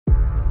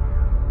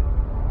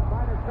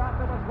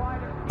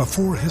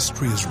Before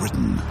history is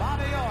written,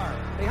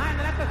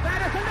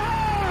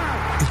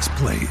 it's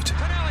played.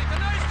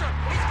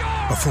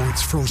 Before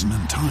it's frozen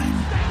in time,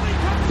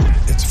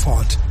 it's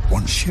fought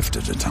one shift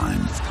at a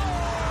time.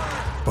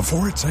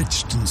 Before it's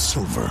etched in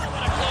silver,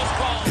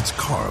 it's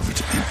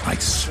carved in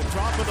ice.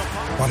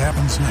 What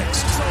happens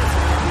next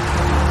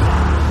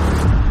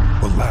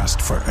will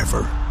last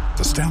forever.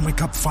 The Stanley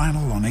Cup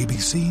Final on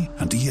ABC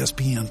and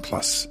ESPN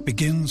Plus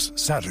begins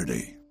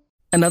Saturday.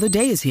 Another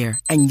day is here,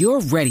 and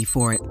you're ready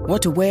for it.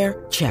 What to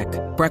wear? Check.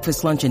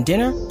 Breakfast, lunch, and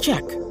dinner?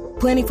 Check.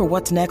 Planning for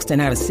what's next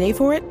and how to save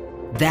for it?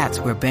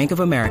 That's where Bank of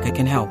America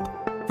can help.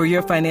 For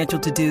your financial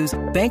to-dos,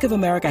 Bank of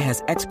America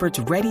has experts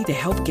ready to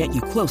help get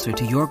you closer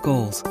to your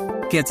goals.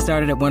 Get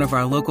started at one of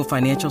our local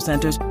financial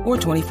centers or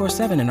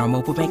 24/7 in our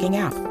mobile banking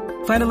app.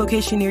 Find a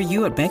location near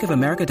you at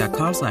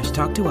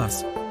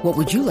bankofamerica.com/talktous. What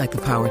would you like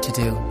the power to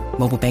do?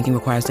 Mobile banking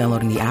requires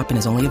downloading the app and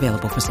is only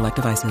available for select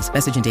devices.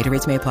 Message and data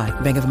rates may apply.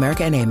 Bank of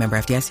America N.A., member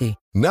FDIC.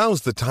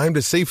 Now's the time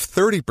to save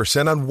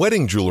 30% on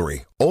wedding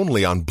jewelry,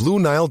 only on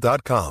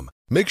BlueNile.com.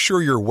 Make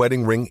sure your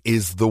wedding ring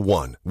is the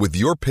one with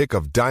your pick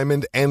of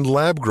diamond and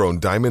lab-grown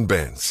diamond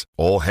bands,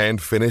 all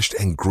hand-finished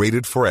and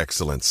graded for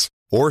excellence.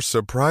 Or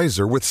surprise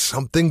her with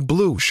something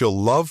blue she'll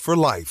love for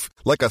life,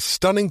 like a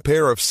stunning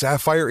pair of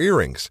sapphire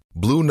earrings.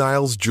 Blue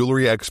Nile's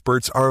jewelry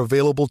experts are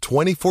available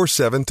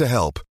 24/7 to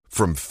help,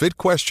 from fit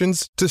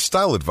questions to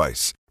style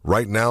advice.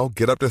 Right now,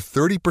 get up to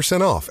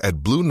 30% off at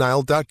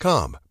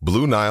BlueNile.com.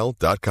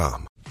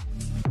 BlueNile.com.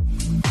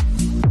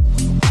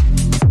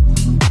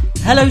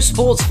 Hello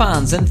sports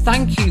fans, and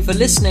thank you for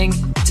listening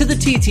to the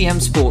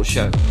TTM Sports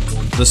Show,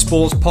 the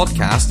sports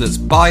podcast that's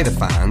by the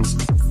fans,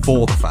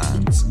 for the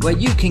fans, where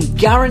you can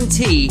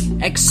guarantee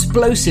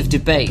explosive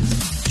debate,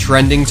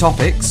 trending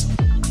topics,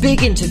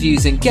 big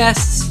interviews and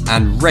guests,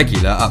 and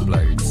regular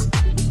uploads.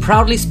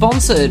 Proudly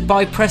sponsored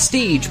by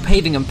Prestige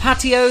Paving and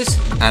Patios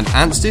and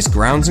Anstis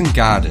Grounds and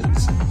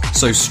Gardens.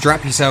 So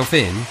strap yourself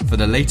in for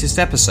the latest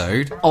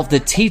episode of the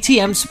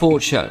TTM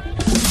Sports Show.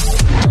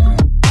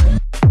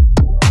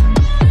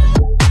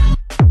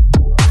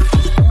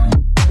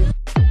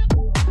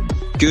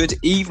 Good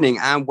evening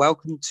and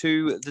welcome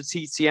to the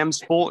TTM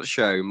Sports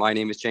Show. My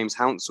name is James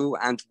Hounsell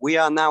and we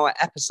are now at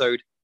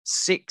episode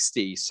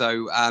 60.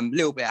 So a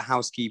little bit of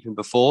housekeeping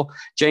before.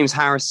 James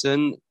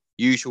Harrison,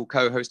 usual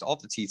co-host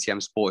of the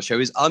TTM Sports Show,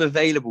 is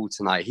unavailable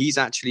tonight. He's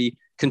actually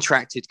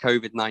contracted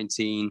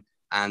COVID-19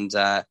 and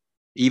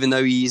even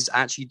though he's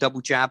actually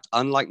double jabbed,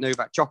 unlike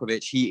Novak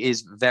Djokovic, he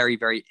is very,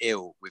 very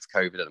ill with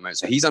COVID at the moment.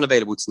 So he's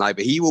unavailable tonight,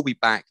 but he will be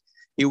back.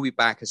 He'll be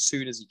back as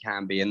soon as he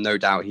can be, and no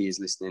doubt he is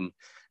listening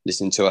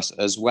to us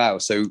as well.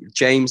 So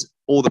James,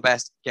 all the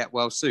best. Get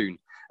well soon.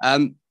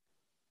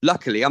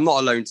 Luckily, I'm not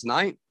alone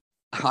tonight.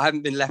 I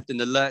haven't been left in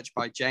the lurch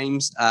by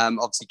James.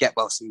 Obviously, get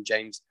well soon,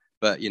 James.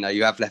 But,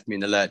 you have left me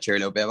in the lurch here a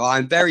little bit. But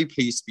I'm very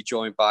pleased to be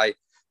joined by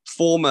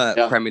former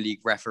Premier League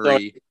referee.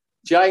 Sorry.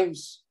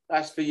 James,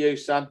 that's for you,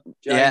 son.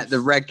 James. Yeah, the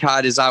red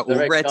card is out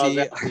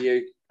already. Out for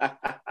you.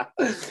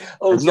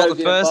 It's not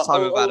the first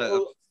time I've had it.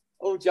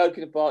 All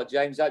joking apart,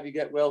 James, hope you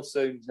get well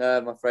soon,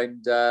 my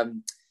friend.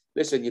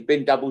 Listen, you've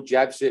been double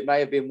jabbed, so it may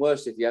have been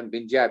worse if you hadn't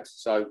been jabbed.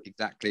 So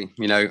exactly,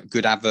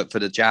 good advert for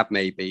the jab,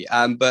 maybe.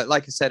 But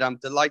like I said, I'm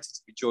delighted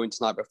to be joined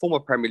tonight by former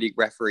Premier League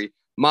referee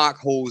Mark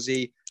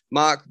Halsey.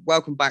 Mark,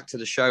 welcome back to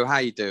the show. How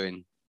are you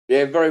doing?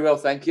 Yeah, very well,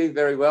 thank you.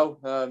 Very well.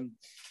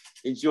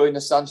 Enjoying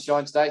the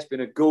sunshine today. It's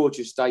been a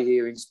gorgeous day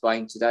here in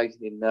Spain today,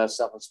 in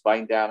southern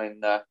Spain, down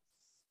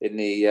in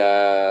the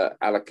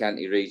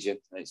Alicante region.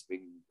 It's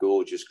been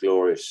gorgeous,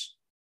 glorious.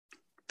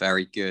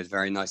 Very good.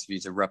 Very nice of you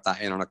to rub that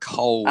in on a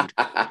cold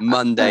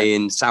Monday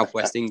in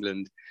southwest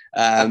England.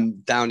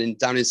 Down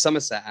in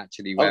Somerset,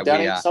 actually, where down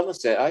we in are.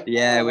 Somerset, eh?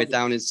 Yeah, we're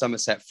down in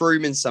Somerset.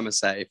 Frome in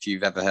Somerset, if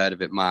you've ever heard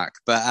of it, Mark.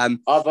 But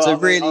I've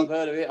heard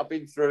of it. I've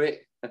been through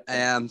it.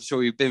 I'm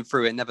sure you've been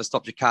through it. Never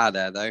stopped your car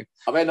there, though.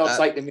 I may not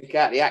take the mick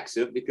out the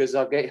accent because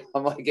I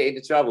might get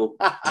into trouble.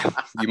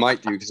 You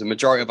might do, because the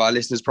majority of our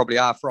listeners probably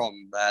are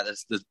from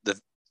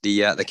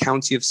the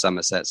county of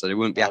Somerset, so they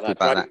wouldn't be happy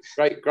about that.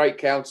 Great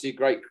county,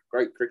 great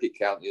cricket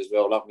county as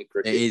well. Lovely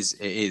cricket. It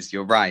is.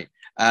 You're right.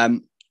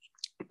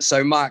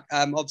 So, Mark,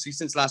 obviously,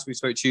 since last we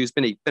spoke to you, it's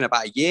been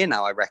about a year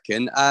now, I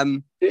reckon.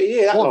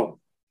 That long?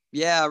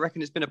 Yeah, I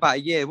reckon it's been about a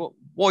year. What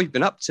have you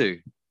been up to?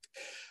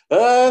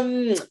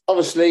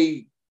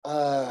 Obviously,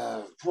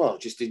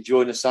 just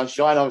enjoying the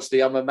sunshine.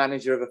 Obviously, I'm a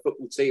manager of a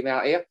football team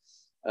out here.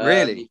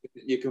 Really?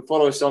 You can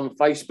follow us on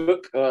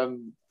Facebook,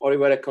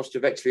 Oliveira Costa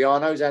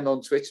Vetrianos, and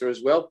on Twitter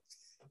as well.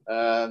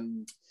 My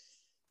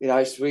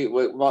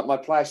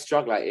players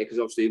struggle out here because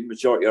obviously the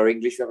majority are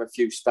English. We have a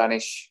few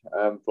Spanish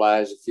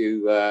players, a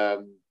few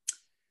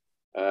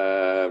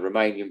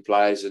Romanian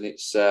players, and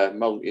it's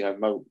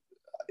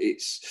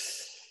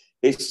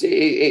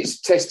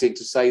testing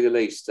to say the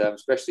least.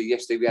 Especially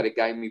yesterday, we had a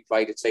game. We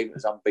played a team that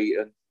was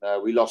unbeaten.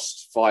 We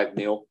lost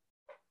 5-0,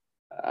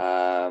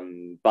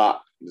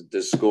 but the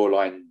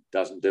scoreline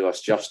doesn't do us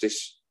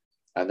justice.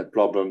 And the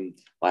problem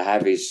I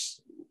have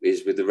is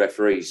is with the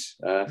referees.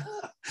 I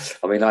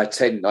mean, I had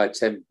 10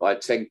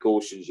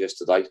 cautions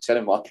yesterday. 10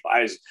 of my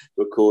players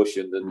were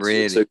cautioned, and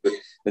really?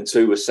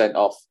 two were sent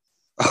off.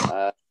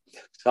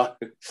 No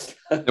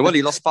wonder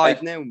you lost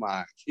 5-0,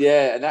 Mark.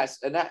 Yeah, and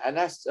that's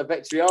a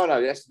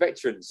Vetriano. That's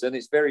veterans, and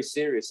it's very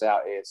serious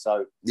out here.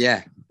 So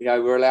yeah,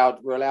 we're allowed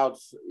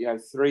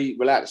three.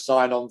 We're allowed to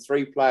sign on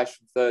 3 players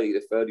from 30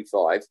 to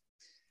 35.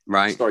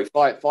 Right. Sorry,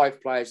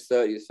 five players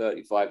 30 to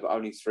 35, but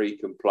only 3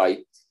 can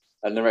play,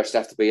 and the rest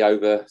have to be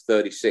over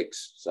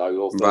 36.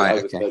 So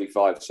over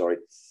 35. Sorry.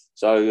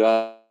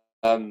 So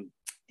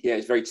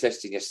it's very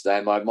testing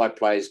yesterday. My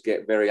players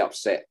get very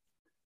upset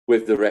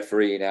with the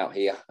refereeing out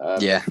here.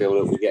 I feel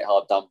that we get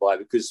hard done by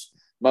because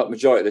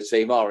majority of the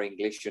team are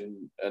English,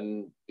 and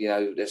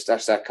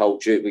that's our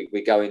culture.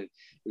 We go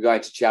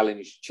into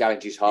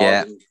challenges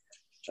hard,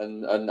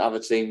 and other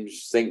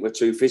teams think we're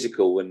too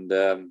physical, and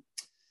the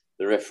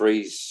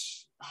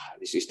referees.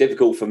 It's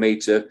difficult for me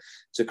to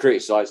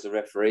criticise the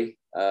referee.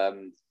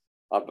 I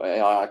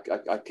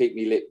keep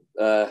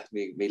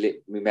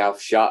my mouth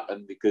shut,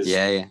 and because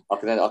I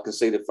can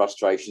see the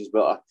frustrations,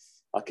 but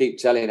I keep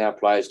telling our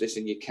players,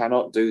 listen, you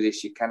cannot do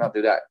this, you cannot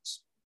do that.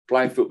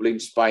 Playing football in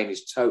Spain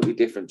is totally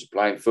different to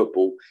playing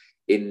football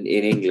in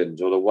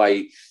England, or the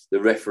way the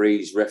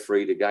referees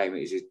referee the game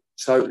is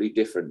totally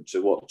different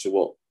to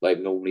what they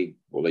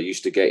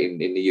used to get in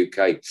the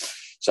UK.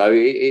 So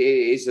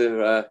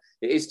it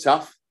is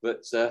tough,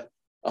 but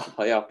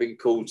I've been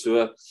called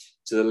to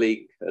the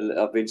league.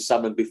 I've been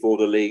summoned before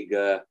the league.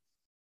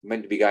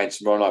 Meant to be going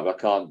tomorrow night, but I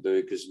can't do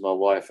it because my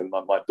wife and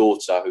my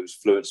daughter, who's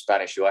fluent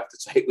Spanish, who I have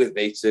to take with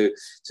me to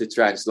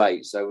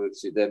translate. So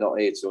they're not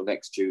here till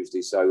next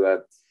Tuesday.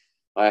 So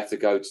I have to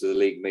go to the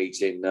league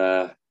meeting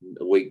a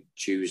week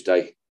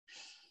Tuesday.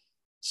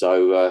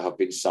 So I've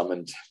been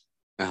summoned.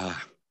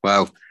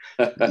 Well,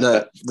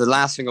 the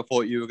last thing I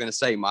thought you were going to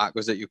say, Mark,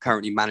 was that you're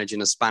currently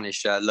managing a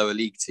Spanish lower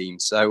league team.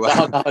 So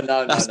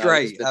no, that's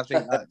great. I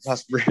think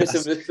that's really.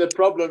 Listen,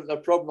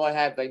 the problem I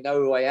have, they know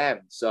who I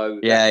am.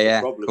 So the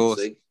problem, of course.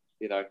 See,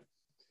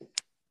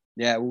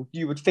 Yeah, well,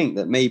 you would think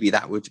that maybe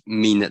that would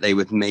mean that they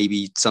would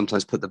maybe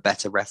sometimes put the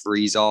better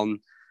referees on.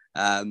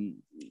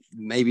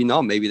 Maybe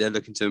not. Maybe they're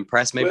looking to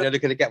impress. Maybe they're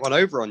looking to get one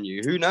over on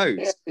you. Who knows?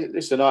 Yeah,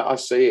 listen, I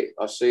see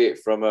it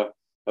from a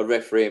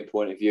refereeing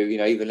point of view.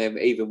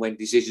 Even when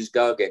decisions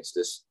go against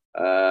us.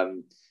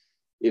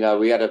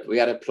 We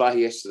had a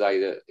play yesterday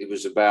that it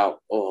was about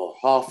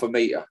half a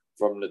metre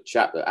from the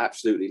chap that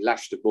absolutely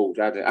lashed the ball,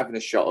 having a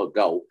shot at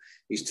goal.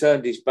 He's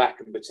turned his back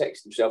and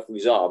protects himself with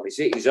his arm. He's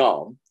hit his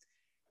arm.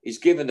 He's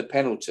given the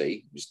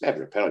penalty. It's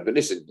never a penalty, but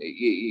listen,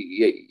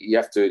 you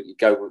have to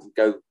go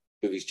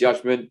with his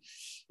judgment.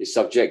 It's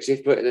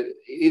subjective, but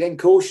he then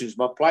cautions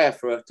my player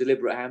for a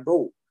deliberate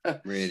handball.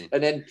 Really?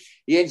 And then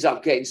he ends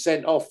up getting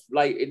sent off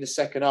late in the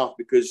second half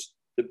because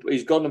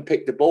he's gone and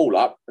picked the ball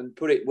up and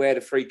put it where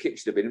the free kick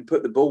should have been and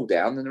put the ball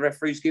down, and the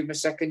referee's given him a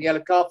second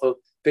yellow card for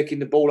picking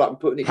the ball up and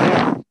putting it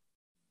down.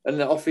 And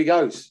then off he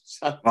goes.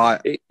 So,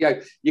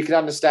 you can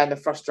understand the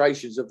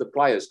frustrations of the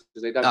players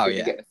because they don't think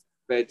they get a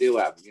fair deal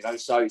out of them,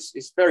 So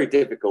it's very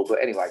difficult.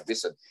 But anyway,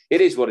 listen,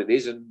 it is what it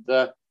is, and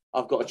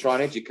I've got to try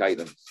and educate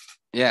them.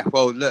 Yeah,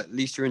 well, look, at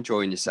least you're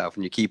enjoying yourself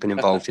and you're keeping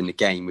involved in the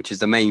game, which is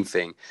the main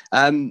thing.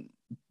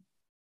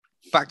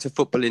 Back to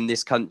football in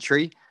this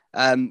country.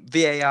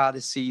 VAR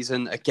this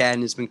season,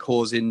 again, has been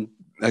causing,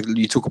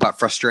 you talk about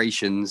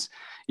frustrations,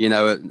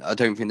 I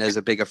don't think there's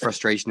a bigger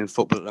frustration in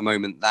football at the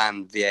moment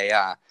than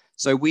VAR.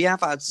 So we have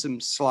had some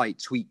slight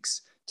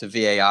tweaks to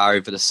VAR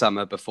over the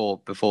summer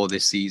before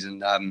this season.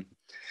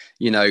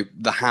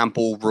 The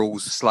handball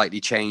rules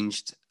slightly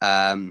changed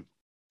in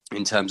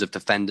terms of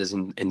defenders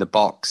in the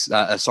box.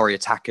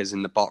 Attackers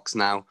in the box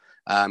now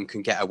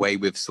can get away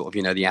with sort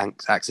of, the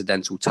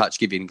accidental touch.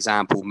 Give you an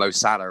example, Mo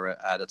Salah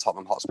at the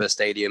Tottenham Hotspur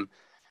Stadium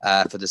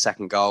for the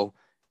second goal,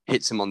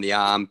 hits him on the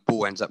arm,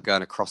 ball ends up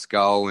going across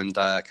goal, and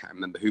I can't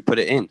remember who put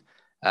it in.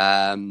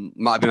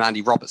 Might have been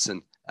Andy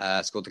Robertson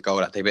scored the goal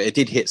that day, but it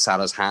did hit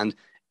Salah's hand.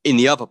 In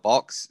the other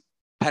box,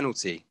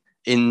 penalty.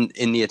 In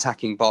the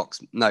attacking box,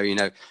 no,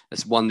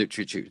 it's one that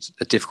it's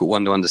a difficult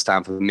one to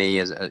understand for me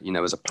as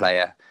a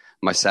player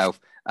myself.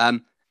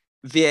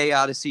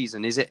 VAR this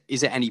season, is it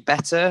any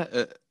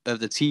better? Are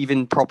the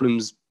teething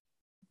problems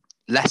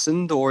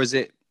lessened, or is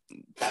it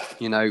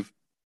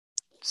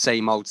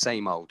same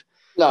old?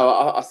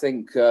 No, I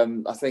think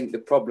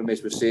the problem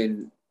is we're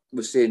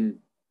seeing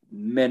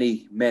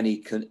many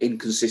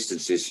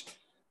inconsistencies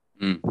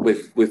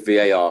with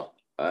VAR.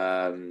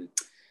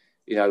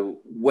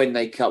 When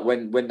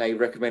they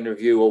recommend a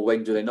review, or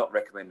when do they not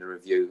recommend a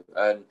review?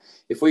 And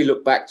if we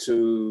look back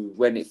to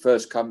when it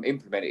first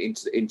implemented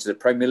into the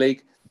Premier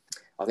League,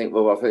 I think it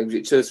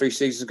was 2 or 3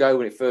 seasons ago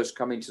when it first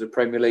came into the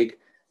Premier League,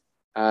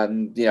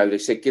 and they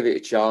said give it a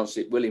chance,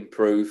 it will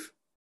improve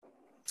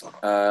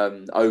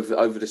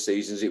over the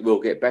seasons, it will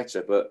get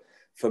better. But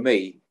for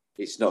me,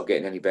 it's not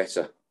getting any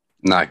better.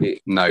 No. And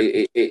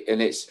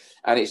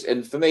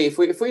for me, if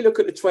we look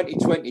at the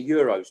 2020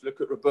 Euros,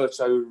 look at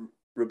Roberto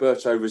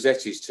Roberto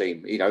Rossetti's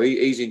team.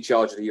 He's in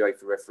charge of the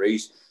UEFA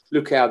referees.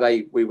 Look how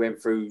we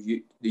went through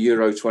the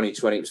Euro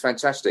 2020. It was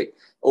fantastic.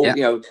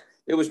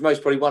 There was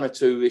most probably one or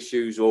two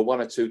issues or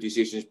one or two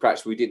decisions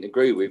perhaps we didn't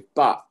agree with.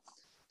 But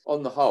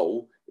on the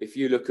whole, if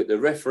you look at the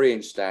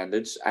refereeing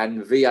standards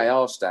and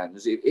VAR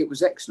standards, it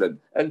was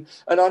excellent. And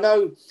I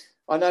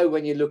know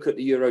when you look at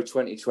the Euro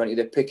 2020,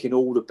 they're picking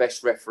all the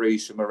best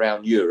referees from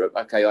around Europe.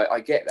 Okay, I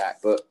get that.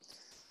 But,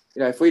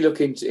 if we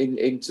look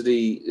into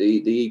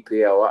the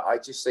EPL, I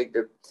just think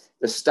that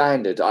the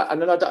standard, I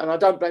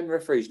don't blame the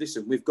referees.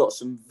 Listen, we've got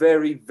some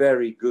very,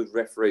 very good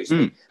referees.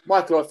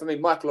 Michael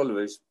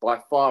Oliver is by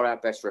far our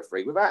best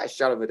referee, without a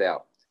shadow of a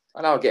doubt.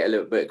 I know I get a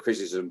little bit of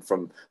criticism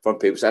from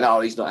people saying, "Oh,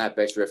 he's not our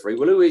best referee."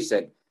 Well, who is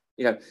then?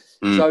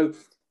 So,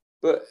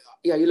 but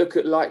you look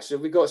at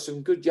we've got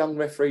some good young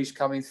referees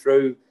coming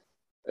through.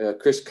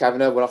 Chris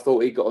Kavanagh, when I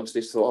thought he got onto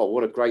this, thought, "Oh,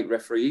 what a great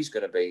referee he's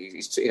going to be."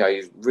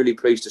 He's really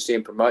pleased to see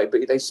him promoted.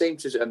 But they seem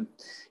to,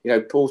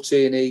 Paul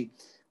Tierney,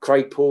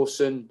 Craig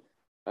Pawson.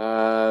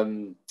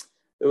 Who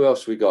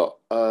else we got?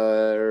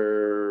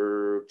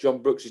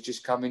 John Brooks has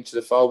just come into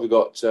the fold. We've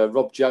got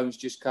Rob Jones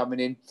just coming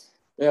in.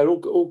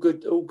 All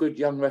good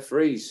young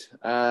referees.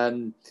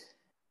 And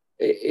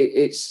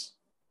I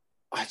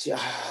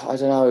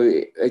don't know.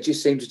 It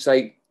just seemed to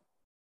take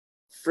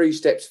 3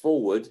 steps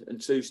forward and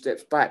 2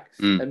 steps back.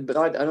 But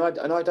I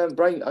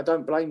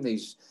don't blame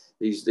these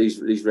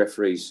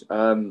referees.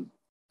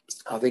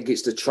 I think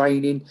it's the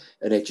training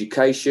and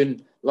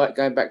education. Like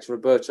going back to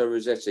Roberto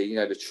Rossetti,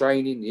 the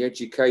training, the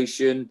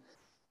education,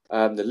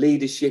 the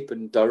leadership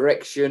and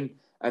direction.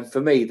 And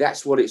for me,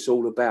 that's what it's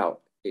all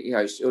about.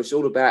 It's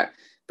all about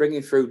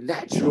bringing through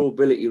natural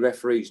ability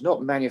referees,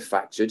 not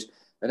manufactured.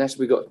 And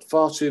we've got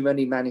far too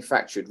many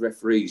manufactured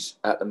referees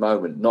at the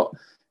moment, not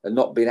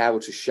being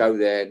able to show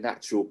their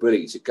natural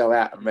ability to go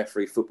out and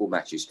referee football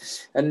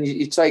matches. And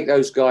you take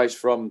those guys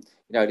from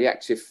the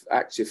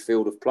active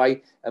field of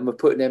play, and we're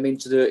putting them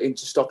into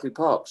Stockley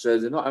Park. So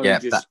they're not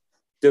only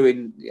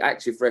doing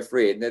active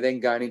refereeing, they're then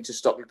going into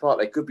Stockley Park.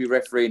 They could be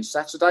refereeing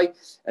Saturday,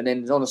 and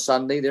then on a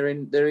Sunday they're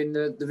in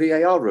the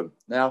VAR room.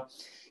 Now,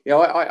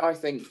 I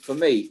think for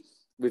me,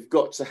 we've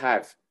got to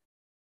have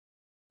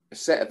a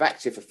set of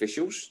active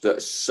officials that are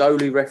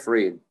solely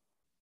refereeing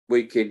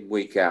week in,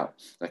 week out.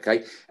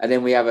 Okay, and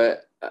then we have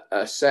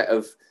a set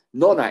of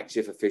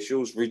non-active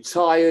officials,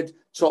 retired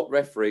top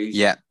referees.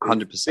 Yeah,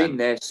 100%. Been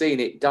there,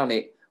 seen it, done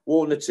it,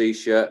 worn the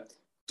t-shirt,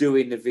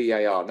 doing the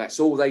VAR. And that's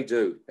all they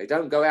do. They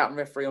don't go out and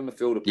referee on the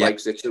field of play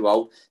because they're too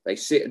old. They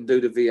sit and do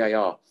the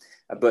VAR.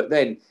 But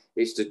then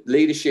it's the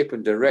leadership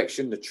and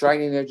direction, the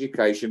training and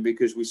education,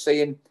 because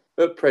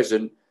at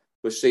present,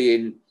 we're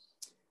seeing,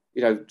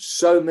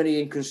 so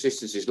many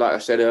inconsistencies, like I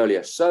said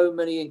earlier, so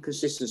many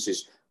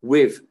inconsistencies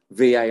with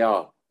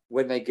VAR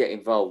when they get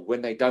involved,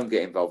 when they don't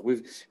get involved.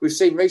 We've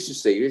seen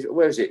recently,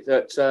 where is it?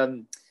 That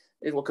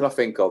what can I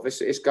think of?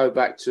 Let's go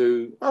back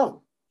to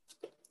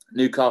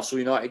Newcastle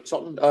United,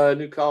 Tottenham,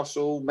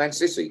 Newcastle, Man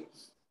City.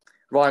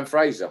 Ryan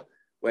Fraser,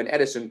 when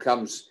Ederson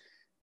comes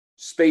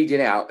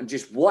speeding out and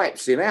just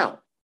wipes him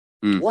out.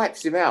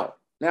 Wipes him out.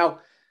 Now,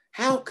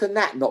 how can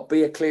that not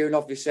be a clear and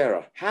obvious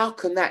error? How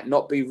can that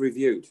not be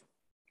reviewed?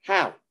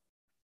 How?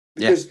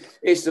 Because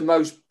it's the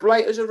most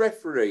blatant, as a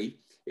referee,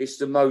 it's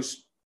the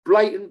most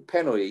blatant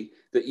penalty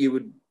that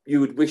you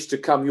would wish to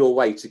come your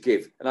way to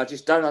give. And I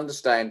just don't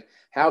understand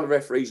how the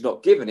referee's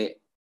not given it.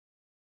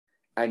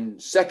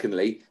 And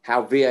secondly,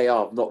 how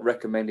VAR have not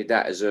recommended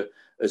that as a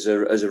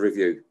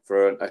review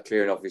for a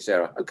clear and obvious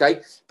error.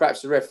 Okay,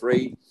 perhaps the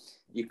referee,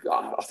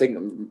 I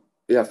think,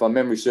 if my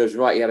memory serves me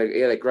right, he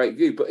had a great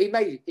view, but he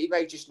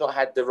may just not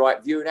had the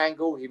right viewing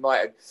angle. He might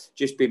have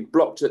just been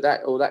blocked at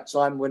that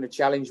time when the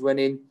challenge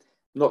went in.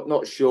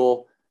 Not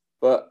sure,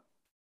 but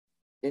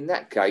in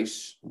that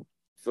case,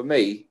 for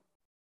me,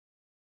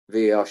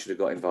 VAR should have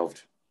got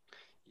involved.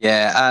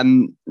 Yeah,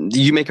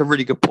 you make a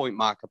really good point,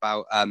 Mark,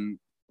 about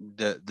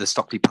the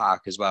Stockley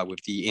Park as well,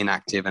 with the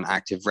inactive and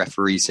active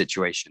referee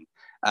situation.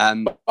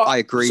 I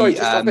agree. Sorry,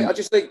 I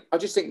just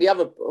think the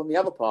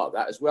other part of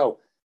that as well.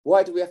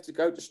 Why do we have to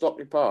go to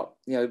Stockley Park?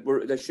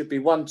 There should be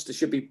one.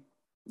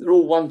 They're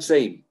all one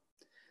team.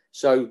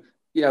 So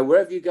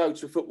wherever you go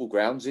to football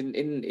grounds in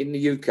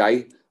the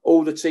UK,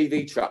 all the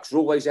TV trucks are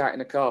always out in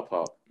the car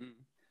park.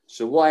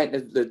 So why ain't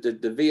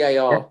the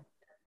VAR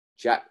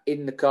chap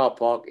in the car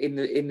park in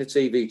the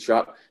TV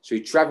truck? So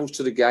he travels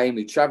to the game.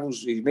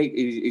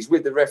 He's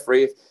with the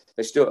referee.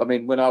 They still,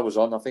 when I was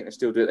on, I think they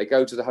still do it. They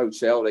go to the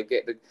hotel. They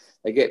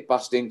get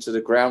bussed into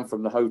the ground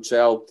from the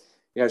hotel.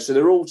 So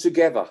they're all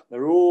together.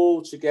 They're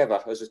all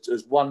together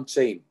as one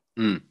team.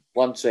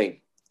 One team.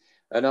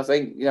 And I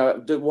think,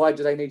 why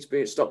do they need to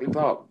be at Stockley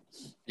Park?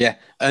 Yeah.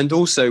 And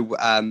also,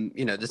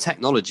 the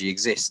technology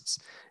exists.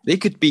 They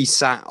could be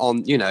sat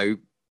on,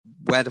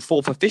 where the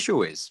fourth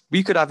official is.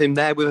 We could have him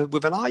there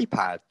with an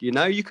iPad.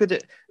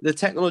 The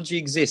technology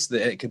exists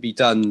that it could be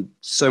done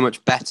so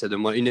much better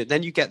than what,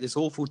 then you get this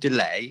awful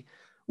delay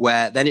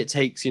where then it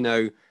takes,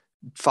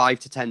 5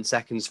 to 10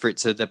 seconds for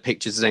the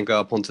pictures to then go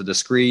up onto the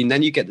screen.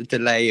 Then you get the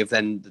delay of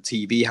then the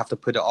TV have to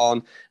put it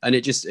on, and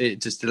it just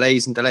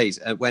delays and delays.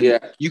 When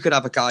you could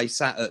have a guy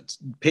sat at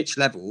pitch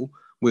level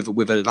with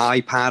an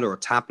iPad or a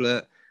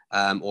tablet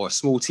or a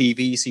small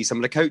TV. You see some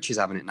of the coaches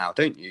having it now,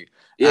 don't you?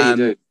 Yeah, you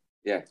do.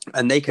 Yeah,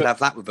 and they could have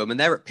that with them, and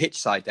they're at pitch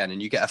side then,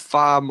 and you get a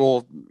far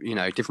more,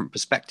 different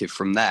perspective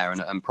from there,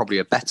 and probably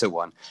a better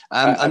one.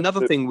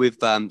 Another thing with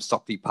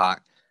Stockley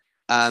Park,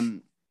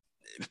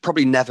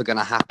 probably never going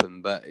to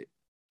happen, but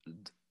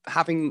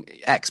having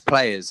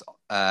ex-players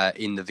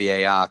in the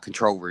VAR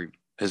control room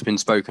has been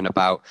spoken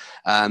about.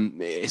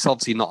 It's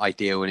obviously not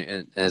ideal,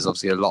 and there's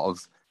obviously a lot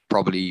of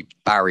probably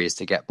barriers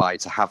to get by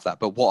to have that.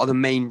 But what are the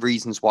main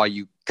reasons why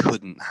you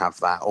couldn't have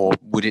that, or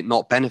would it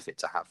not benefit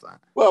to have that?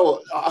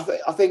 Well, I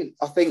think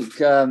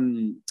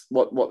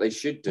what they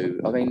should do.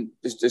 I mean,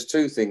 there's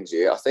two things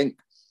here. I think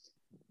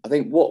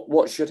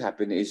what should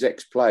happen is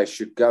ex-players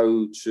should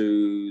go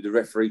to the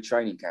referee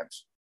training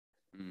camps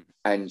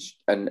and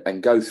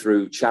go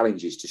through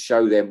challenges to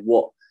show them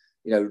what,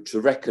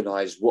 to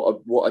recognise what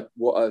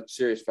a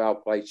serious foul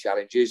play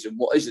challenge is and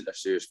what isn't a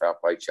serious foul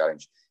play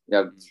challenge.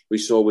 We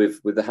saw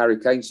with the Harry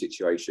Kane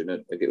situation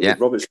with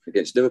Robertson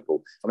against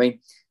Liverpool. I mean,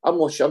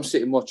 I'm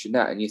sitting watching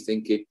that, and you're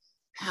thinking,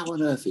 how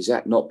on earth has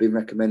that not been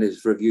recommended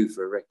for review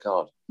for a red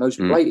card? Most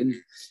blatant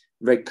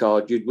red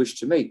card you'd wish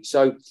to meet.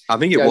 So I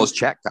think it was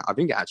checked. I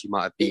think it actually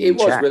might have been. It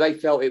was, but they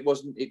felt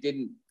it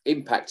didn't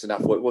impact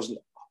enough, or it wasn't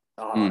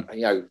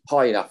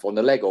high enough on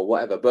the leg or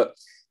whatever. But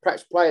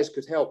perhaps players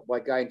could help by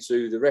going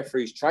to the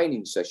referees'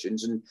 training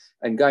sessions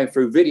and going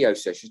through video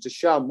sessions to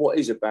show them what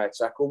is a bad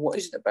tackle and what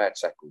isn't a bad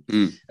tackle.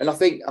 And I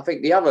think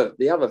the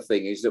other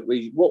thing is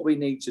that what we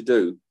need to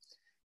do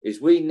is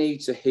we need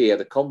to hear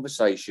the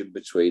conversation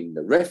between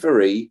the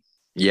referee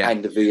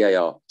and the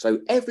VAR, so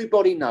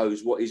everybody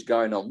knows what is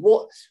going on.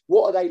 What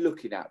are they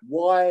looking at?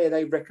 Why are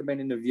they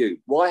recommending the view?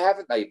 Why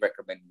haven't they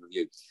recommended the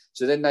view?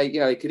 So then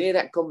they can hear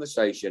that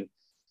conversation,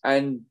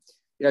 and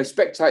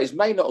spectators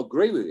may not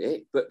agree with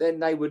it, but then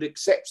they would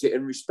accept it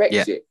and respect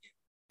it,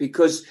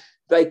 because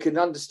they can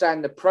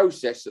understand the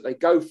process that they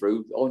go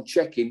through on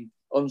checking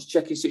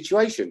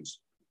situations.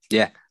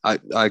 Yeah, I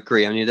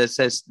agree. I mean,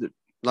 there's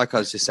like I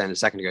was just saying a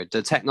second ago,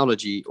 the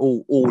technology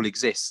all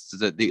exists.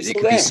 That it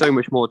can be so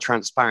much more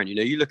transparent.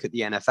 You look at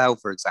the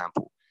NFL, for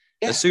example.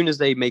 As soon as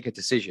they make a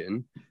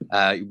decision,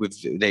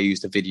 they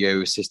use the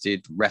video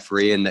assisted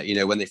referee, and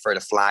when they throw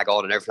the flag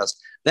on and everything else,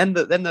 then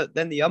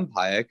the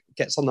umpire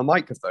gets on the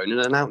microphone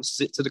and announces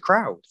it to the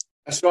crowd.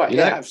 That's right.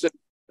 Absolutely.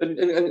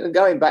 And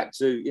going back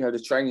to the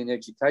training and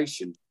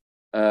education,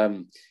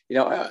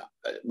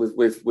 with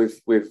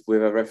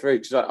a referee,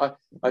 because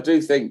I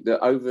do think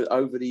that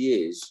over the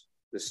years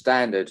the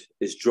standard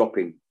is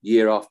dropping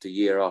year after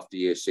year after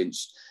year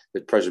since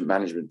the present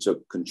management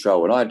took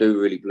control, and I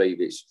do really believe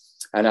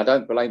and I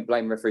don't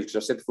blame referees, because I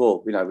said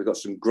before, we've got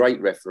some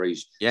great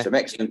referees, some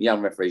excellent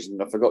young referees,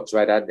 and I forgot to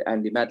add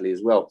Andy Madley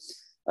as well.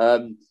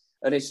 And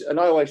I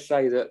always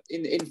say that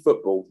in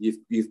football,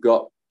 you've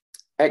got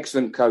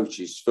excellent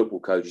coaches,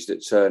 football coaches,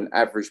 that turn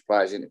average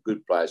players into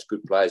good players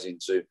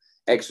into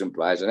excellent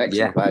players, and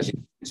excellent players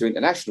into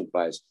international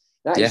players.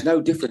 That is no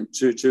different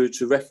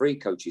to referee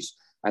coaches.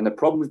 And the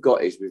problem we've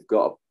got is we've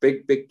got a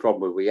big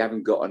problem where we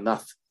haven't got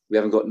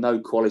no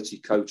quality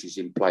coaches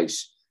in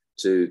place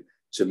to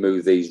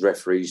move these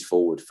referees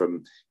forward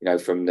from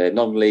their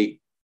non-league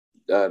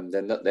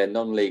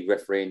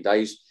refereeing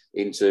days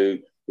into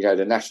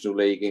the National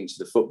League, into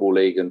the Football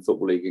League, and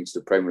Football League into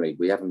the Premier League.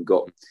 We haven't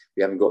got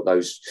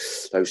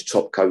those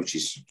top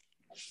coaches.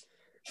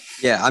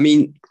 Yeah, I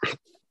mean, I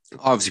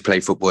obviously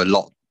play football a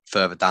lot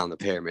further down the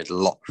pyramid, a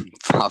lot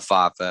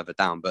far further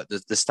down. But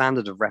the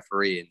standard of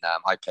refereeing,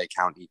 I play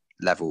county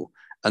level,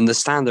 and the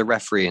standard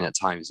refereeing at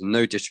times, and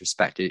no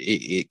disrespect,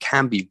 it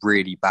can be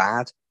really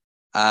bad.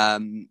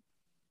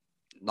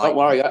 Don't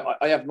worry,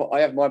 I have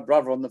my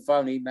brother on the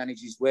phone. He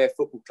manages Ware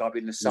Football Club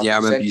in the South. Yeah, I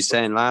remember you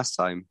saying last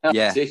time.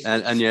 Yeah,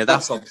 and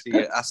that's obviously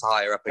that's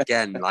higher up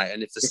again. Like,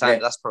 and if the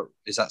standard,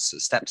 is that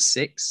step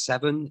 6,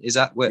 7? Is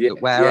that where?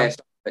 Yeah.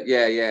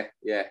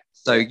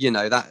 So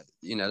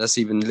that's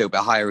even a little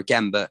bit higher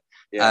again, but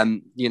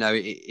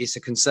it's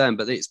a concern.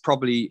 But it's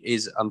probably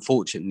is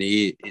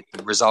unfortunately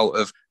the result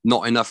of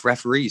not enough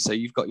referees. So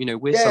you've got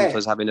we're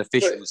sometimes having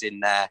officials in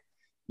there.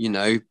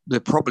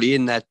 They're probably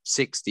in their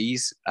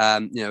 60s,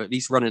 at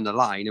least running the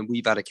line. And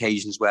we've had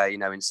occasions where,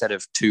 instead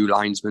of 2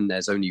 linesmen,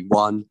 there's only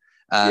 1.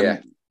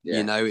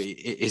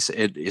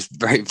 It's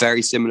very,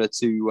 very similar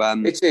to...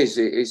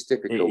 It's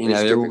difficult.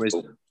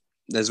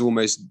 There's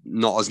almost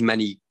not as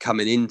many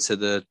coming into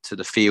the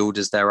field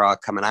as there are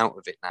coming out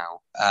of it now.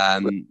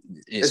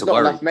 It's a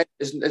worry.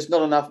 There's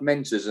not enough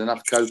mentors,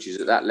 enough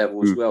coaches at that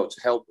level as well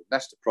to help them.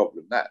 That's the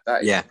problem. That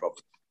is the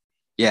problem.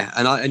 Yeah,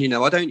 and I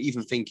don't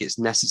even think it's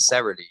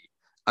necessarily...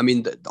 I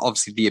mean,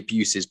 obviously the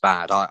abuse is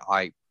bad.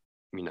 I'm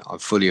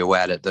fully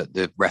aware that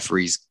the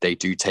referees, they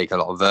do take a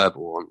lot of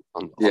verbal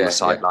on the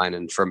sideline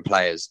and from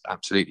players,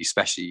 absolutely,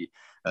 especially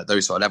at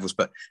those sort of levels.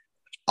 But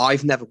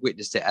I've never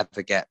witnessed it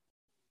ever get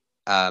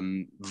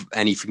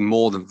anything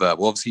more than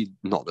verbal. Obviously,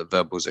 not that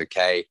verbal's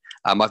okay.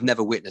 I've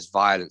never witnessed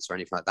violence or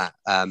anything like that.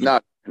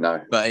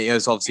 No. But it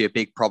was obviously a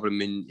big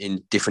problem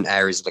in different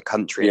areas of the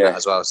country and that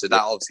as well. So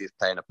that obviously is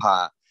playing a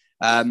part.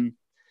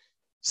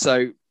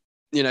 So,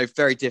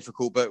 very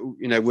difficult, but,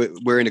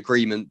 we're in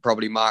agreement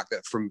probably, Mark,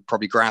 that from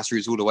probably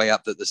grassroots all the way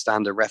up that the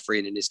standard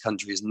refereeing in this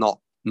country is not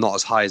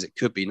as high as it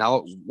could be.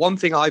 Now, one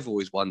thing I've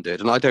always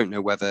wondered, and I don't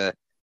know whether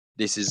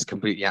this is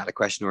completely out of the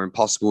question or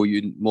impossible,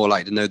 you'd more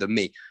like to know than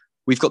me.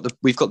 We've got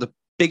the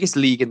biggest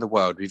league in the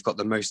world. We've got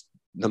the most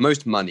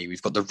money.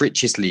 We've got the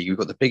richest league. We've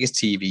got the biggest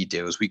TV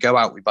deals. We go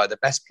out, we buy the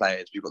best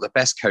players. We've got the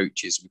best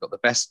coaches. We've got the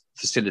best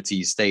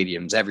facilities,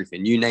 stadiums,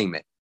 everything, you name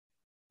it.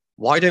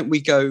 Why don't we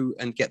go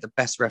and get the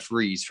best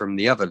referees from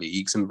the other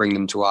leagues and bring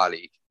them to our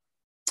league?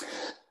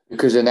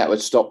 Because then that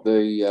would stop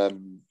the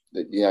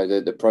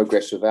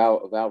progress of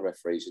our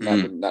referees,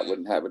 and that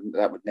would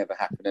never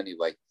happen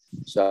anyway.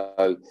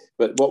 So,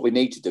 but what we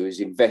need to do is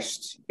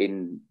invest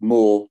in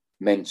more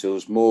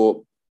mentors,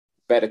 more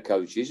better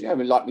coaches.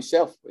 Like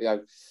myself.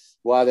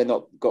 Why are they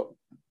not got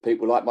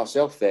people like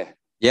myself there?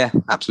 Yeah,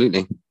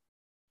 absolutely.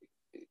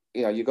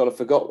 You've got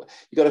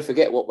to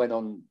forget what went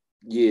on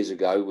years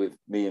ago with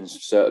me and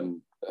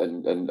certain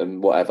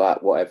and whatever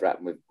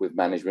happened with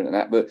management and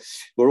that. But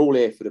we're all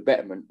here for the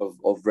betterment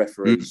of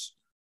referees.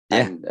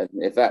 And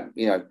if that,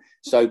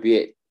 so be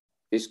it.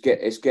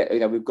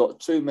 We've got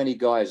too many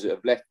guys that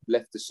have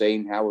left the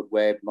scene. Howard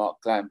Webb, Mark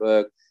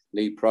Clattenburg,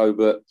 Lee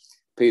Probert,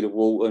 Peter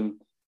Walton.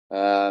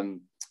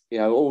 None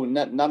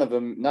of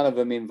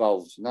them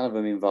involved.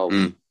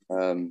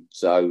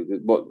 So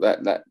what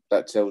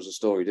that tells a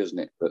story, doesn't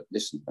it? But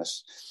listen,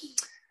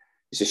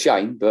 it's a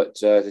shame, but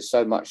there's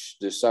so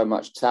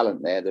much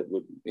talent there that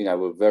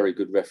were very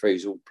good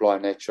referees all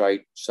plying their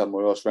trade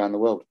somewhere else around the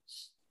world.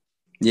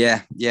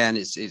 Yeah, and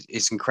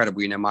it's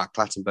incredible. Mark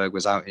Clattenburg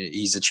was out.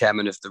 He's the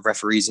chairman of the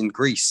referees in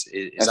Greece.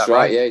 Is that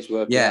right? Yeah, he's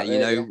working.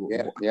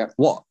 Yeah,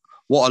 what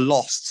a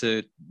loss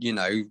to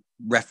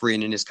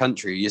refereeing in this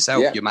country.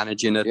 Yourself, you're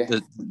managing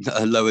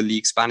a lower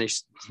league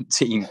Spanish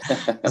team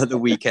at the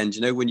weekend.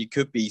 When you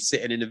could be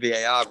sitting in a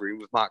VAR room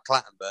with Mark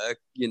Clattenburg.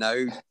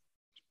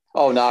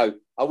 Oh no,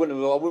 I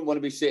wouldn't want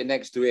to be sitting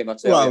next to him. I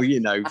tell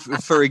you.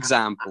 For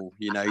example,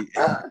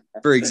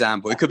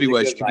 it could be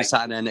worse. You could be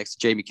sat there next to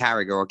Jamie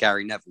Carragher or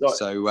Gary Neville.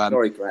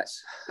 Sorry,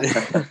 Chris.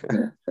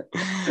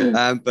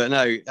 But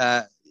no,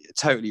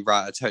 totally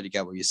right. I totally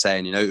get what you're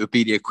saying. It would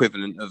be the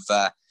equivalent of,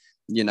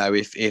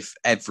 if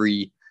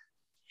every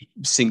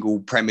single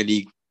Premier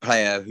League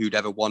player who'd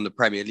ever won the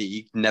Premier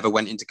League never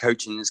went into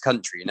coaching in this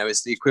country.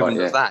 It's the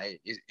equivalent of that.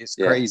 It's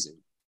crazy.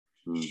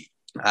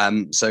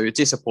 So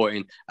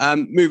disappointing.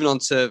 Moving on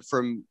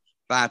from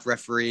bad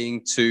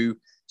refereeing to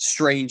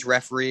strange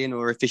refereeing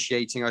or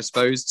officiating, I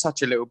suppose.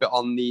 Touch a little bit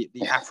on the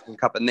African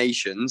Cup of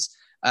Nations.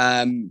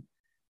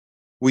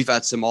 We've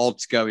had some odd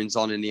goings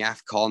on in the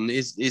AFCON.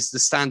 Is the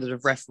standard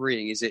of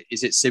refereeing, is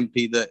it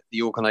simply that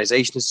the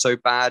organisation is so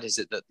bad? Is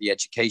it that the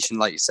education,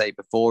 like you say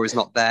before, is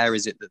not there?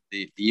 Is it that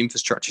the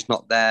infrastructure is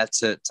not there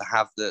to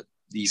have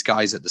these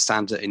guys at the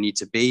standard they need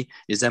to be?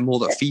 Is there more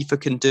that FIFA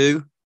can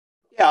do?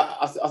 Yeah,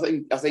 I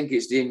think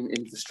it's the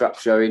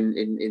infrastructure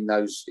in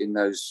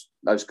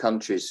those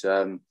countries.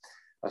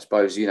 I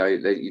suppose you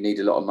need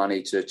a lot of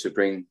money to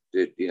bring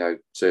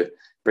to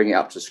bring it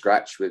up to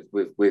scratch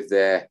with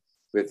their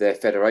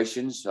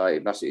federations.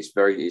 It's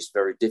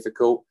very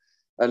difficult.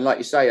 And like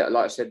you say,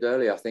 like I said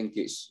earlier, I think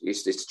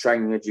it's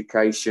training,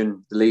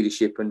 education, the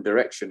leadership and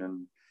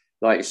direction,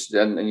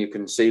 and you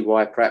can see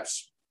why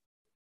perhaps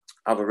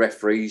other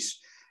referees,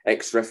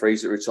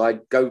 ex-referees that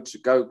retired, go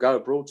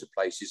abroad to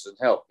places and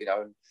help.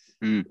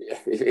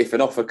 If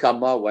an offer come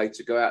my way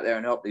to go out there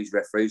and help these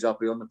referees, I'll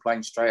be on the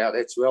plane straight out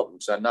there to help them.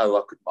 So I know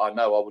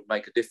I would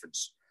make a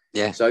difference.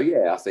 Yeah. So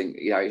I think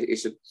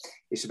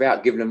it's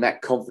about giving them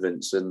that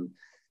confidence and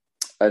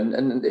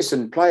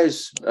listen,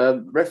 players,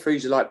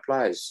 referees are like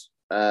players.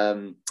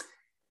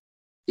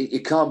 You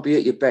can't be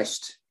at your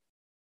best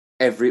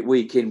every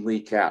week in,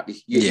 week out.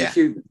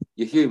 You're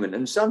human,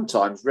 and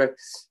sometimes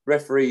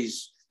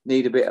referees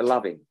need a bit of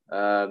loving,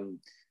 an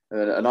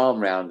arm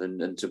round,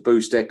 and to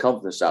boost their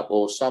confidence up.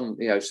 Or some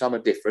are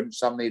different.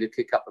 Some need a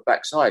kick up the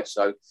backside.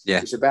 So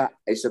it's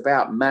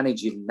about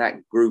managing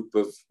that group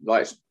of,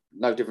 like,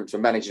 no different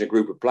from managing a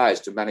group of players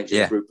to managing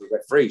a group of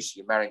referees.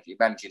 You're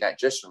managing that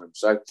dressing room.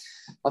 So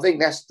I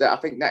think that's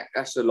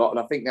a lot, and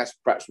I think that's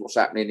perhaps what's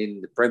happening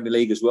in the Premier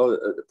League as well at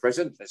the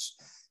present.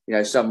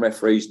 Some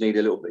referees need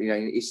a little bit.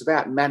 It's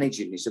about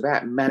managing. It's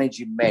about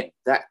managing men.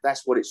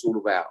 That's what it's all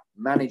about.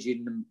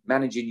 Managing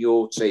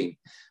your team.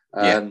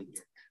 And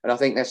I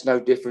think that's no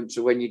different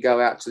to when you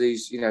go out to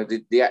these,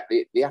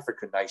 the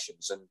African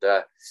nations, and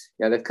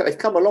they've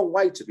come a long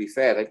way. To be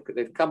fair,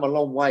 they've come a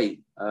long way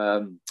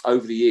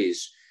over the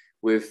years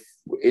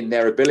in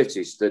their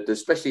abilities.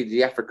 Especially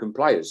the African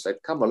players,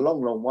 they've come a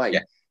long way. Yeah.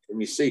 And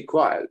you see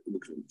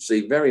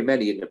very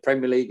many in the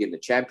Premier League, in the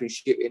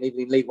Championship, and even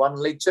in League One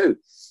and League Two.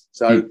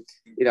 So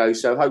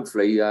so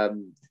hopefully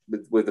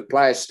with the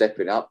players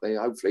stepping up,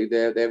 hopefully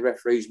their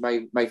referees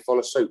may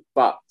follow suit,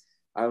 but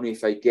only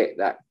if they get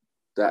that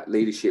that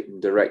leadership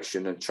and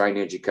direction and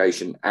training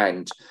education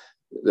and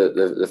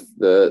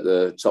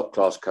the top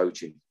class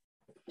coaching.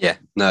 Yeah,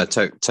 no,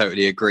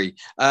 totally agree.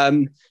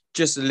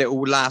 Just a little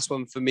last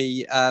one for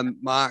me,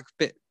 Mark.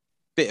 Bit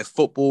of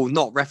football,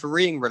 not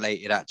refereeing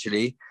related,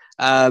 actually.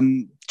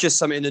 Just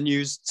something in the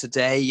news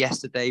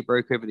yesterday,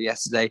 broke over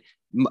yesterday.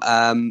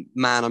 Man,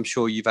 I'm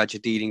sure you've had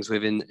your dealings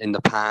with in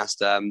the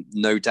past,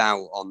 no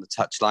doubt, on the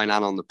touchline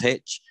and on the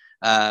pitch.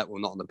 Well,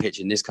 not on the pitch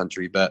in this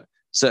country, but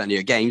certainly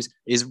at games.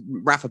 Is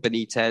Rafa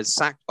Benitez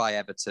sacked by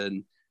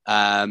Everton?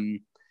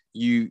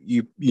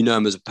 You know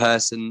him as a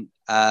person.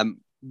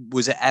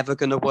 Was it ever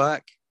going to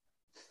work?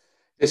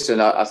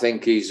 Listen, I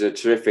think he's a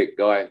terrific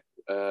guy,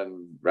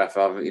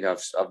 Rafa.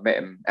 I've met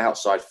him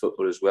outside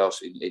football as well,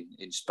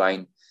 in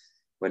Spain,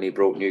 when he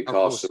brought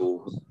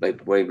Newcastle.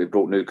 When we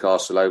brought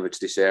Newcastle over to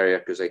this area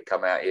because they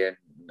come out here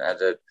and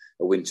had a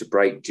winter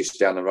break just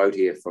down the road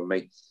here from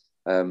me.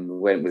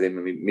 Went with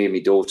him, me and my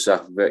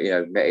daughter. Met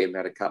him,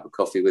 had a cup of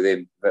coffee with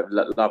him.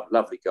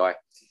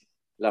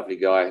 Lovely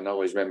guy, and I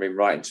always remember him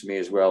writing to me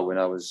as well when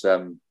I was,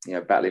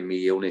 battling my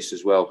illness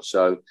as well.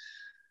 So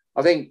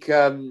I think,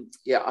 listen,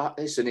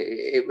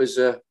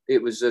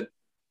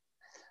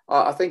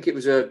 I think it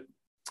was a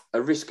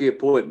risky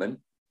appointment,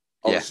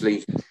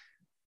 obviously,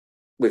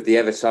 with the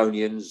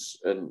Evertonians,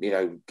 and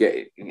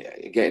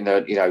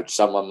getting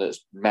someone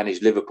that's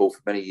managed Liverpool for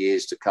many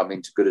years to come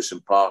into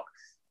Goodison Park.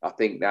 I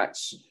think that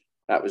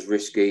was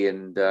risky,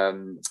 and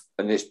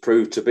it's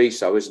proved to be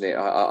so, isn't it?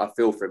 I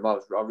feel for him. I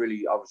was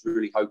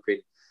really hoping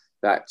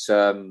that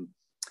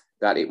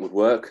it would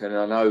work, and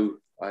I know,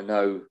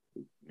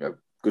 a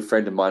good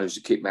friend of mine who's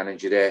a kit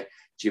manager there,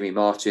 Jimmy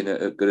Martin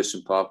at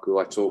Goodison Park, who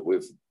I talk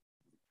with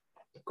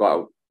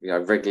quite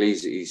regularly.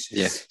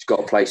 He's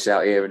got a place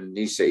out here, and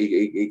he said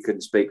he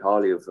couldn't speak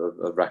highly of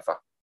Rafa.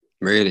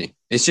 Really,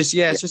 it's just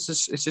a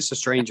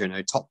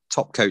stranger, top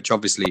coach,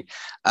 obviously.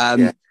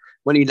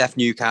 When he left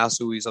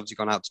Newcastle, he's obviously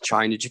gone out to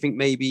China. Do you think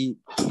maybe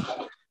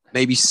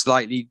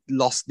slightly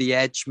lost the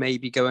edge,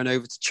 maybe going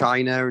over to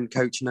China and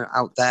coaching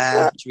out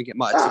there? Do you think it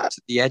might have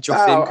took the edge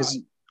off him? Because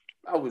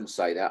I wouldn't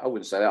say that.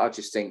 I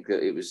just think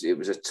that it was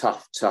a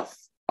tough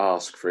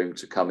ask for him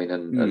to come in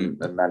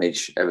and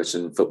manage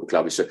Everton Football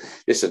Club.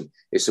 It's a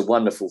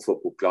wonderful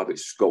football club.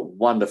 It's got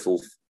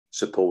wonderful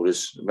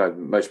supporters,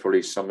 most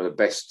probably some of the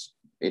best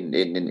in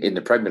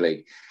the Premier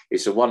League.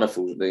 It's a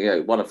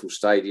wonderful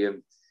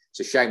stadium. It's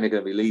a shame they're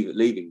going to be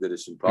leaving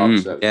Goodison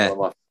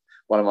Park.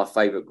 One of my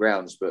favourite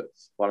grounds, but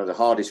one of the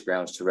hardest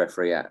grounds to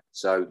referee at.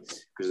 So,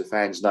 because the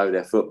fans know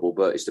their football,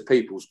 but it's the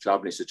people's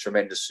club, and it's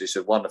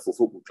a wonderful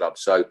football club.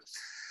 So,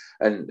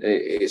 and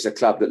it's a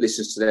club that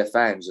listens to their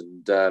fans.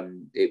 And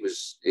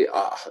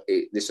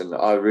listen,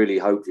 I really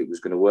hoped it was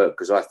going to work,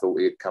 because I thought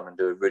he'd come and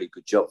do a really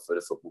good job for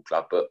the football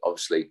club, but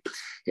obviously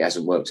it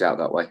hasn't worked out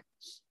that way.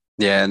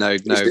 Yeah, no.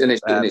 It's a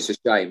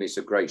shame. It's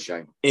a great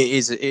shame. It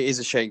is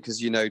a shame,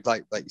 because,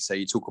 like you say,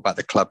 you talk about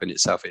the club in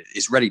itself.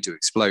 It's ready to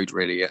explode,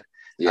 really.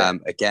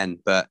 Again,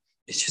 but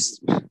it's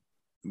just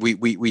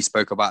we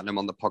spoke about them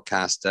on the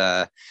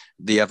podcast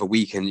the other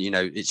week, and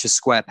it's just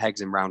square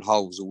pegs and round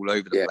holes all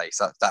over the place.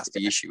 That's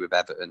the issue with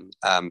Everton,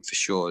 for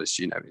sure. It's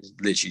it's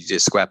literally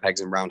just square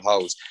pegs and round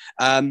holes.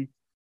 Mark,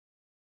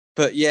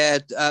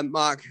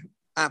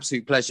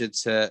 absolute pleasure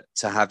to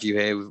have you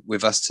here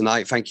with us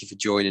tonight. Thank you for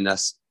joining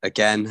us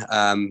again.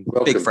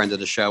 Big friend of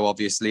the show,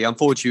 obviously.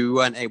 Unfortunately, we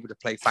weren't able to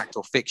play Fact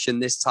or Fiction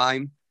this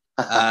time.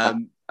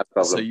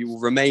 So you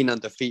will remain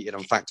undefeated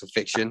on Fact or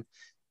Fiction.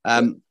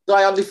 Was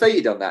I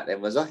undefeated on that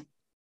then, was I?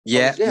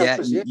 You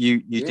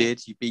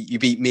did. You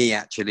beat me,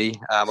 actually.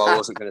 I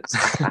wasn't going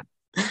to.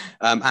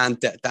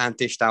 And Dan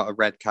dished out a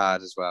red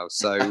card as well.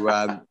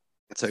 So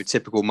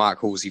typical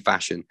Mark Halsey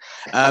fashion.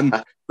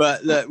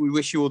 But look, we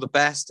wish you all the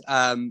best.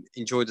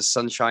 Enjoy the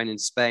sunshine in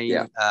Spain.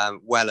 Yeah.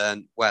 Well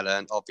earned.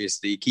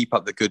 Obviously, keep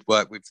up the good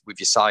work with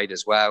your side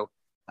as well.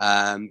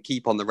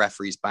 Keep on the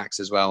referees' backs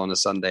as well on a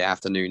Sunday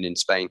afternoon in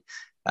Spain,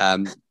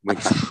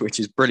 which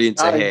is brilliant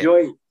to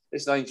hear.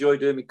 I enjoy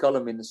doing my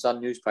column in the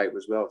Sun newspaper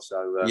as well.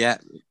 So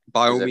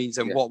by all means.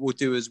 And what we'll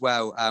do as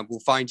well,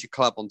 we'll find your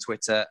club on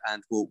Twitter,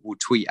 and we'll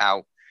tweet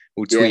out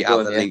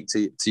the link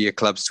to your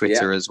club's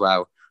Twitter as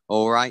well.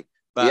 All right.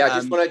 But I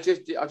just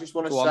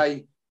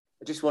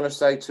want to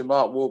say to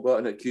Mark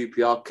Warburton at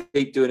QPR,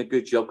 keep doing a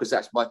good job, because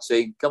that's my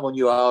team. Come on,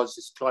 you ours.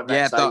 Just climb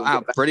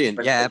that brilliant.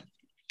 Yeah,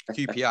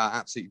 QPR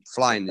absolutely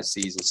flying this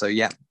season. So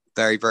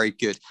very, very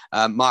good.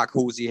 Mark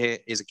Halsey here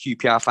is a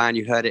QPR fan.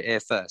 You heard it here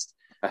first.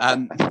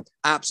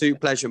 Absolute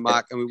pleasure,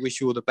 Mark, and we wish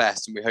you all the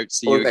best, and we hope to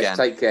see you again.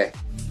 Take care.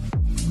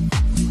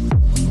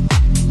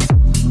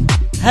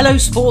 Hello,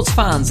 sports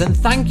fans, and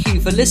thank you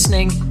for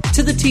listening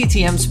to the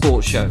TTM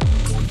Sports Show,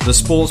 the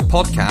sports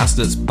podcast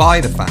that's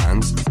by the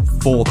fans,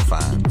 for the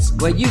fans,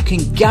 where you can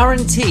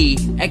guarantee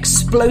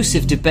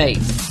explosive debate,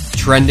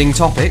 trending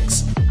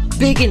topics,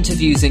 big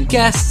interviews and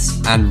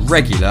guests, and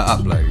regular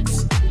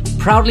uploads.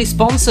 Proudly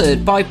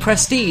sponsored by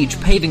Prestige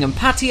Paving and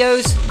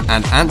Patios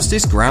and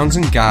Anstis Grounds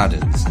and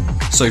Gardens.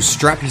 So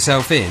strap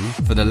yourself in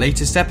for the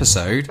latest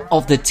episode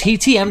of the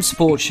TTM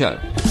Sports Show.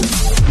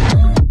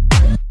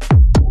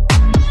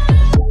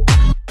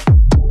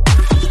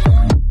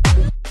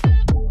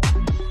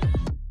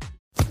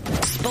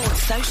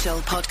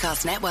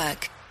 Podcast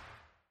Network.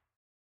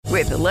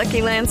 With the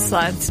Lucky Land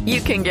Slots, you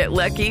can get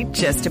lucky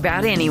just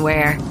about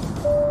anywhere.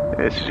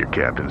 This is your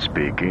captain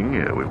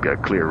speaking. We've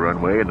got clear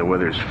runway and the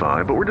weather's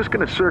fine, but we're just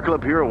going to circle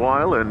up here a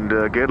while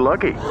and get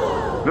lucky.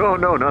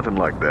 No, nothing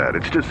like that.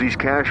 It's just these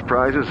cash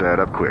prizes add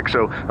up quick.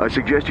 So I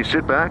suggest you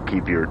sit back,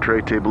 keep your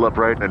tray table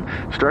upright, and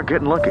start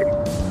getting lucky.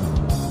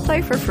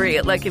 Play for free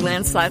at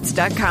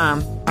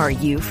LuckyLandSlots.com. Are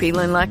you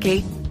feeling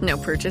lucky? No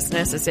purchase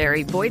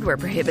necessary. Void where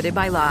prohibited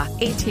by law.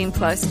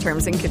 18+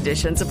 terms and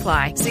conditions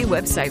apply. See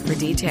website for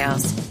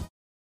details.